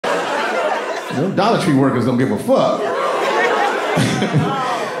Them Dollar Tree workers don't give a fuck.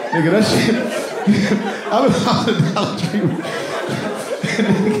 Nigga, that shit. I was at Dollar Tree.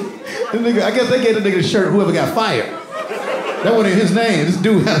 Nigga, I guess they gave the nigga the shirt whoever got fired. That wasn't his name. This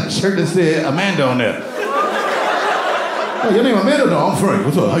dude had a shirt that said Amanda on there. Oh, your name Amanda? No, I'm Frank.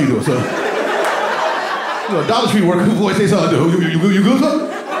 What's up? How you doing, sir? You know, Dollar Tree worker, voice say something. You good, sir?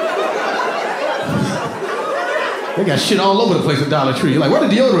 They got shit all over the place at Dollar Tree. You're like, where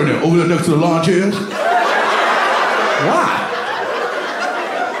the deodorant at? Over there next to the lawn chairs? Why?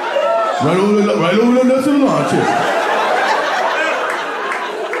 Right over there next to the lawn chair.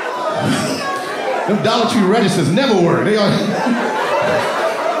 Them Dollar Tree registers never work. They are.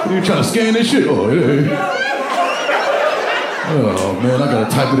 You trying to scan this shit? Oh, yeah. Oh man, I gotta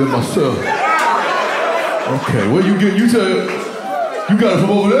type it in myself. Okay, where you get? You got it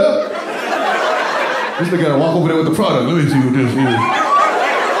from over there? This nigga gotta walk over there with the product. Let me see what this is.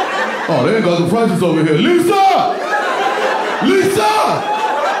 Oh, they ain't got the prices over here. Lisa!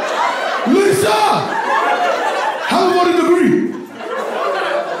 How about a degree?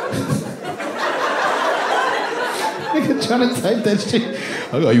 Nigga trying to type that shit.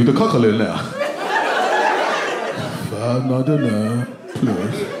 I gotta use the calculator now. $5.99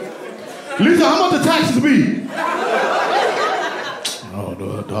 plus. Lisa, how much the taxes be? I don't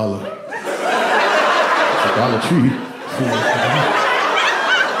know, $1. Dollar Tree.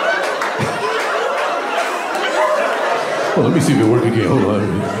 Oh, let me see if it works again. Hold on.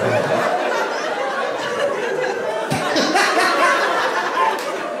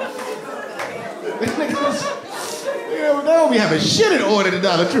 They don't be having shit in order at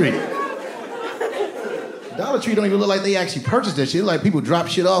Dollar Tree. Dollar Tree don't even look like they actually purchased that shit. Like people drop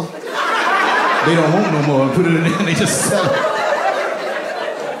shit off. They don't want no more and put it in there and they just sell it.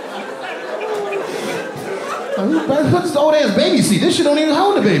 What's this old ass baby seat? This shit don't even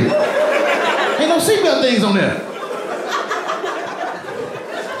hold the baby. Ain't no seatbelt things on there.